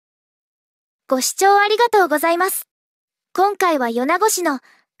ご視聴ありがとうございます。今回は米子市の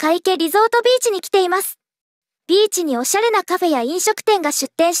海家リゾートビーチに来ています。ビーチにおしゃれなカフェや飲食店が出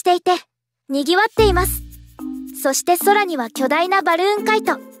店していて、賑わっています。そして空には巨大なバルーンカイ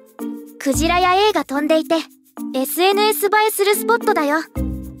ト、クジラやエイが飛んでいて、SNS 映えするスポットだよ。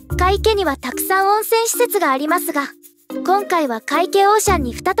海家にはたくさん温泉施設がありますが、今回は海家オーシャン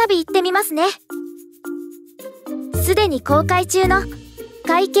に再び行ってみますね。すでに公開中の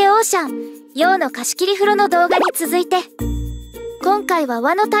海家オーシャン洋の貸し切り風呂の動画に続いて、今回は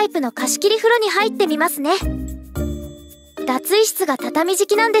和のタイプの貸し切り風呂に入ってみますね。脱衣室が畳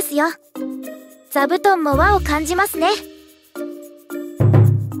敷きなんですよ。座布団も和を感じますね。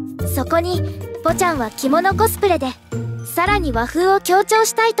そこにぽちゃんは着物コスプレでさらに和風を強調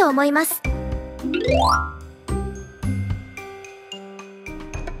したいと思います。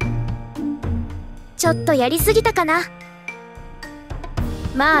ちょっとやりすぎたかな。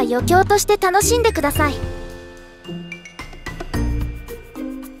まあ余興として楽しんでください。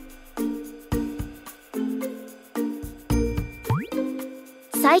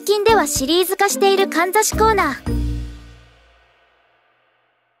最近ではシリーズ化しているかんざしコーナー。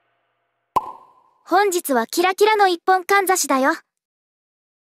本日はキラキラの一本かんざしだよ。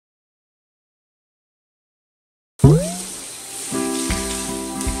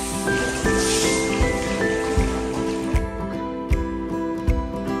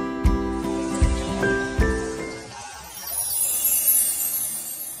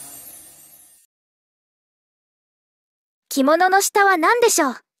着物の下は何でし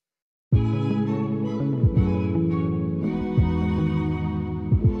ょう？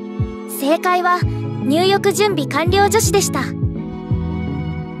正解は入浴準備完了女子でした。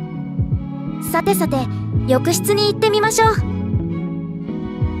さてさて、浴室に行ってみましょう。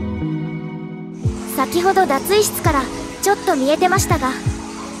先ほど脱衣室からちょっと見えてましたが、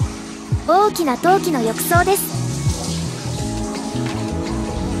大きな陶器の浴槽です。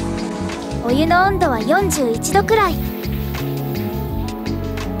お湯の温度は41度くらい。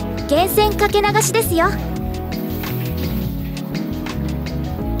源泉かけ流しですよ。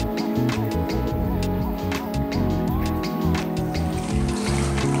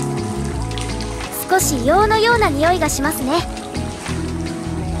少し硫黄のような匂いがしますね。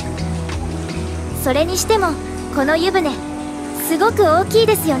それにしてもこの湯船すごく大きい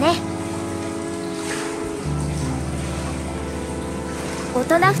ですよね。大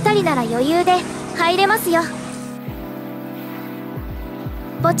人2人なら余裕で入れますよ。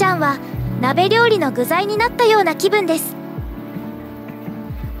ぽちゃんは鍋料理の具材になったような気分です。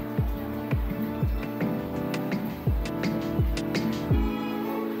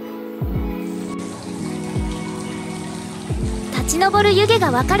立ち上る湯気が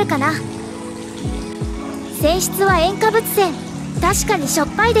わかるかな。泉質は塩化物泉、確かにしょっ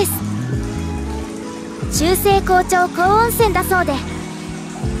ぱいです。中性紅潮高温泉だそうで、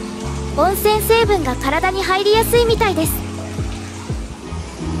温泉成分が体に入りやすいみたいです。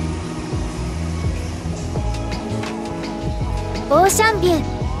オーシャンビュ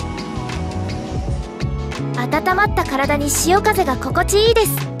ー、温まった体に潮風が心地いいで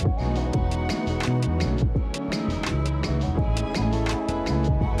す。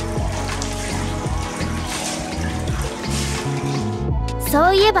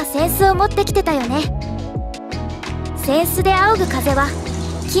そういえば扇子を持ってきてたよね。扇子で仰ぐ風は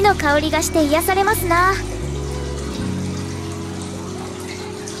木の香りがして癒されますな。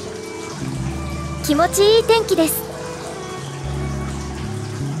気持ちいい天気です。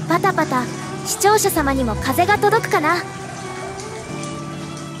パタパタ、視聴者様にも風が届くかな。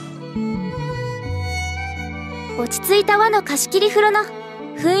落ち着いた和の貸し切り風呂の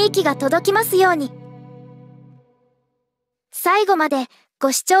雰囲気が届きますように。最後まで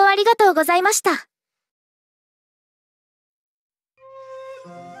ご視聴ありがとうございました。